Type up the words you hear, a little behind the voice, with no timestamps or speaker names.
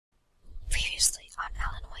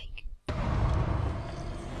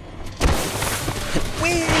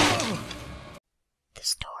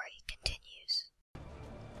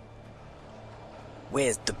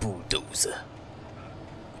Where's the bulldozer?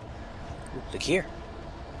 Ooh, look here.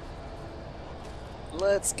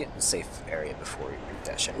 Let's get in a safe area before we read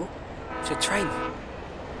that shit. Ooh, it's a train.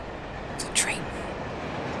 It's a train.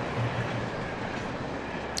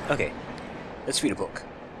 Okay, let's read a book.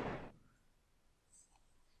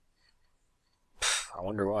 I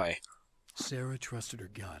wonder why. Sarah trusted her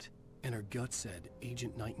gut, and her gut said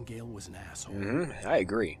Agent Nightingale was an asshole. I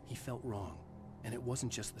agree. He felt wrong, and it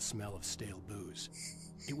wasn't just the smell of stale booze.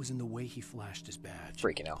 It was in the way he flashed his badge.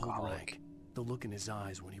 Freaking alcoholic. The look in his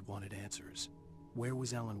eyes when he wanted answers. Where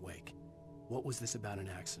was AlanWake? What was this about an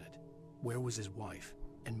accident? Where was his wife?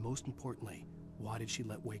 And most importantly, why did she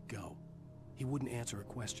let Wake go? He wouldn't answer her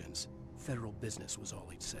questions. Federal business was all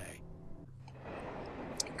he'd say.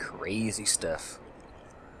 Crazy stuff.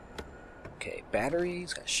 Okay,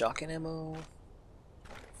 batteries, got shotgun ammo,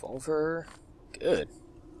 revolver, good.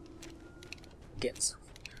 Gets.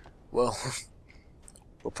 Well,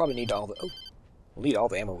 we'll probably need all the. Oh, we'll need all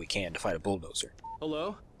the ammo we can to fight a bulldozer.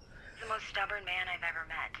 Hello? The most stubborn man I've ever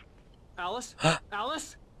met. Alice?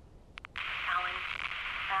 Alice?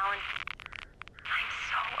 Alan, I'm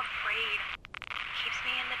so afraid. He keeps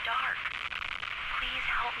me in the dark. Please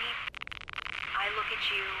help me. I look at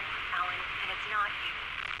you, Alan, and it's not you.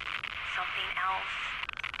 Something else.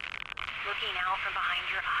 Looking out from behind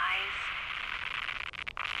your eyes.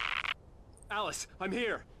 Alice, I'm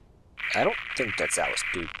here. I don't think that's Alice,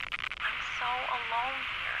 dude. I'm so alone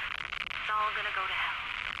here. It's all gonna go to hell.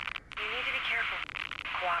 You need to be careful.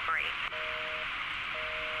 Cooperate.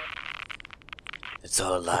 It's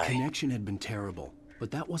all a lie. The connection had been terrible,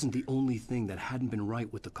 but that wasn't the only thing that hadn't been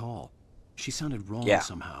right with the call. She sounded wrong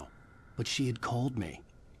somehow, but she had called me.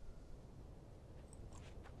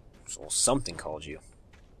 So something called you.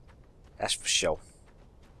 That's for sure.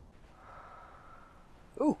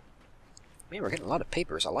 Ooh. Man, we're getting a lot of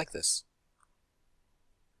papers. I like this.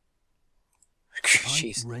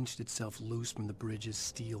 Jeez. The pipe wrenched itself loose from the bridge's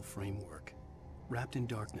steel framework. Wrapped in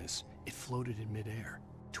darkness, it floated in midair,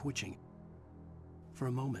 twitching. For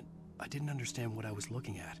a moment, I didn't understand what I was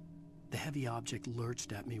looking at. The heavy object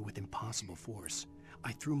lurched at me with impossible force.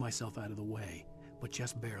 I threw myself out of the way, but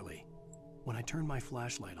just barely. When I turned my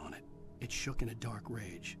flashlight on it, it shook in a dark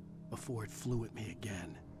rage before it flew at me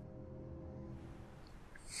again.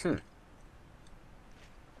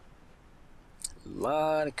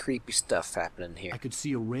 Lot of creepy stuff happening here. I could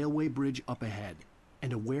see a railway bridge up ahead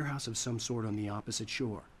and a warehouse of some sort on the opposite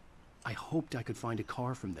shore. I hoped I could find a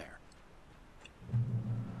car from there.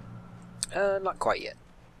 Not quite yet.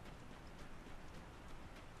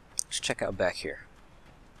 Let's check out back here.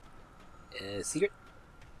 Secret?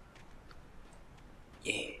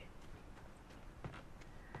 Yeah.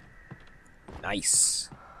 Nice.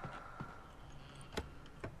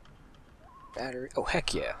 Battery. Oh,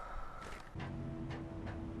 heck yeah.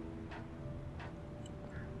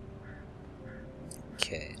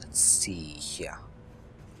 Okay, let's see here.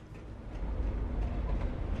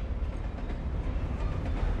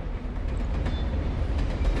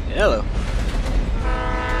 Hello.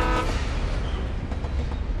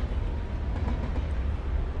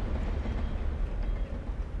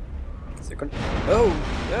 Is there gonna... Oh!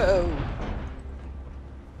 No!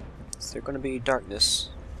 Is there gonna be darkness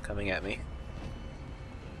coming at me?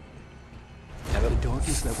 The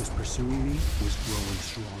darkness that was pursuing me was growing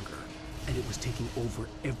stronger, and it was taking over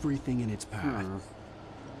everything in its path.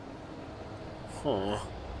 Huh.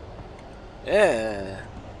 Yeah.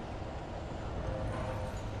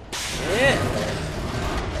 Yeah.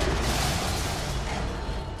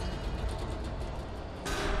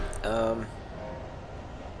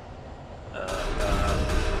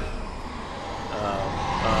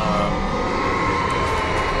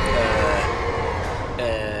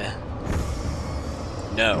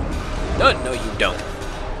 No. No, you don't.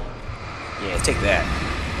 Yeah, take that.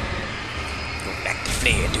 Go back to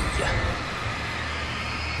there, do ya?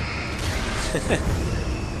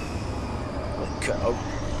 Oh,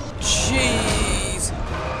 jeez!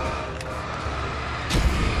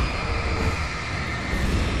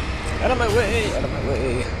 Out of my way! Out of my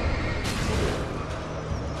way!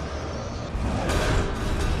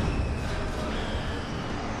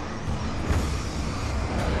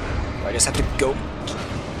 I just have to go.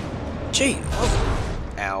 Gee! Oh!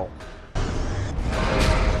 Ow!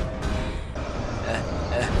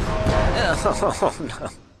 Oh no!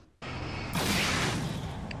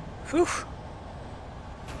 Whew!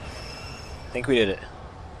 I think we did it.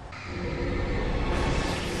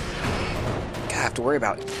 God, I have to worry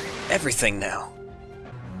about everything now.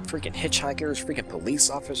 Freaking hitchhikers, freaking police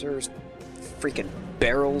officers, freaking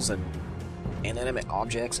barrels and inanimate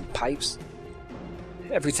objects and pipes.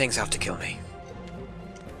 Everything's out to kill me.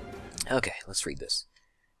 Okay, let's read this.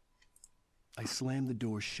 I slammed the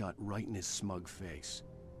door shut right in his smug face.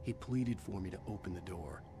 He pleaded for me to open the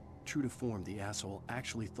door. True to form, the asshole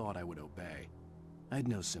actually thought I would obey. I had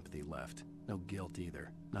no sympathy left, no guilt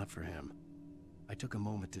either, not for him. I took a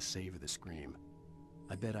moment to savor the scream.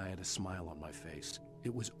 I bet I had a smile on my face.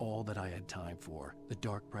 It was all that I had time for. The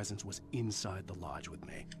dark presence was inside the lodge with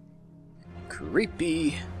me.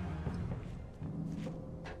 Creepy.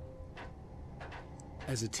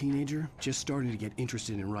 As a teenager, just starting to get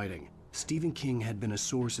interested in writing, Stephen King had been a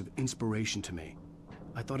source of inspiration to me.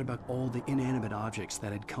 I thought about all the inanimate objects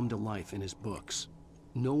that had come to life in his books.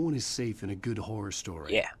 No one is safe in a good horror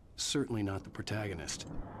story. Yeah. Certainly not the protagonist.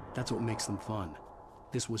 That's what makes them fun.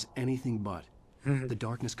 This was anything but. The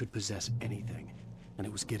darkness could possess anything, and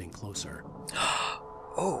it was getting closer.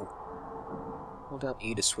 Oh. Hold down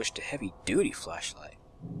E to switch to heavy-duty flashlight.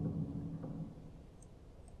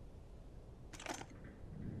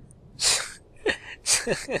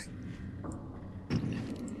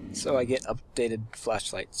 So I get updated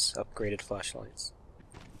flashlights, upgraded flashlights.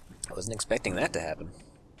 I wasn't expecting that to happen.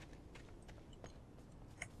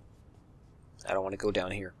 I don't want to go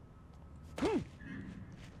down here.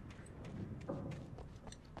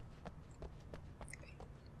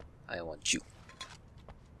 I want you.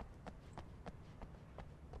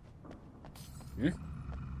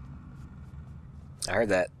 I heard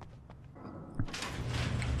that.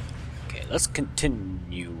 Okay, let's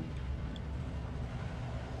continue.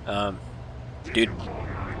 Dude.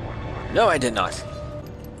 No, I did not.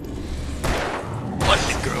 What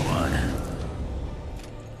did grow on?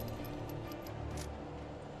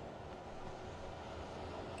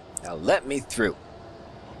 Now let me through.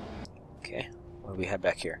 Okay, what do we have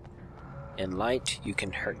back here? In light, you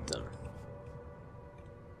can hurt them.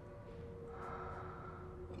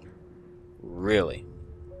 Really?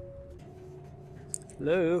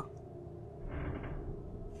 Hello?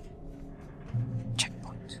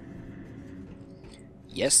 Checkpoint.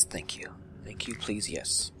 Yes, thank you. Thank you, please,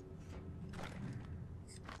 yes.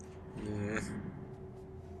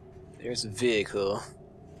 There's a vehicle.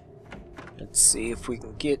 Let's see if we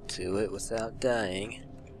can get to it without dying.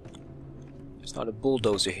 There's not a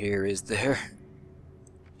bulldozer here, is there?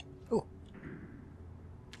 Oh.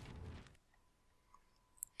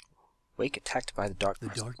 Wake attacked by the dark The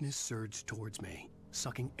presence. darkness surged towards me,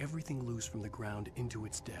 sucking everything loose from the ground into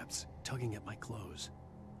its depths, tugging at my clothes.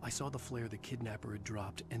 I saw the flare the kidnapper had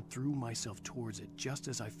dropped and threw myself towards it just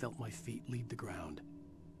as I felt my feet leave the ground.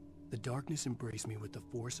 The darkness embraced me with the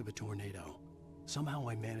force of a tornado. Somehow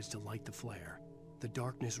I managed to light the flare. The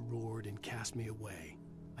darkness roared and cast me away.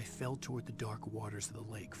 I fell toward the dark waters of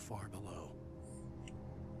the lake far below.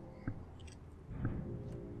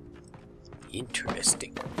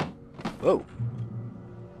 Interesting. Whoa.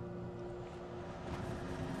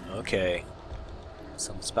 Okay.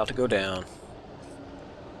 Something's about to go down.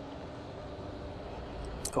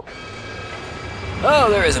 Oh. Oh,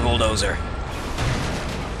 there is a bulldozer.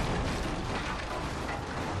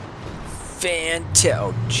 Fantastic.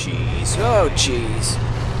 Oh, jeez. Oh, jeez.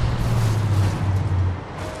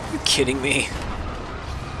 You kidding me?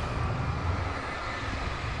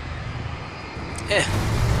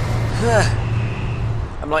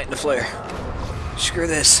 I'm lighting the flare. Screw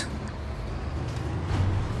this.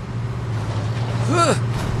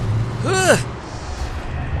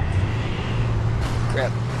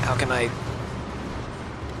 Crap. How can I...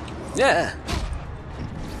 Yeah.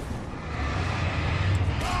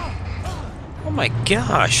 Oh my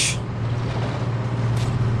gosh.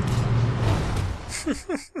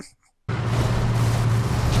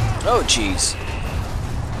 Oh jeez.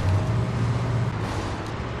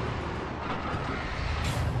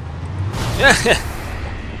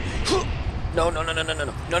 No, no, no, no, no,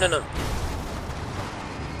 no, no, no, no.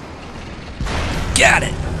 Got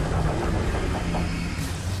it.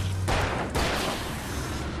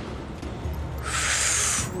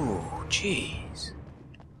 Ooh, jeez.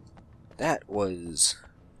 That was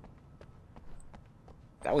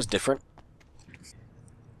different.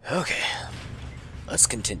 Okay, let's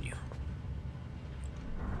continue.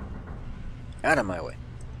 Out of my way.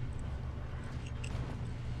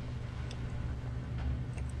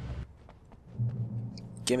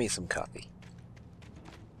 Give me some coffee.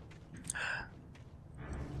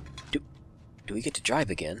 Do we get to drive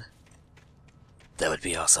again? That would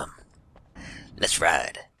be awesome. Let's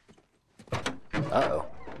ride. Uh-oh.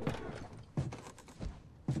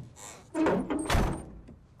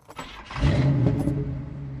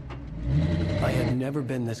 I had never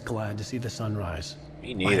been this glad to see the sunrise.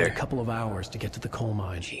 Me I neither. had a couple of hours to get to the coal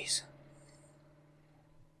mine. Jeez.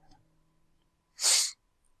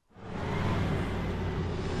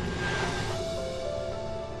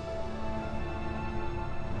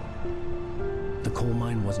 The coal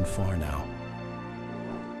mine wasn't far now,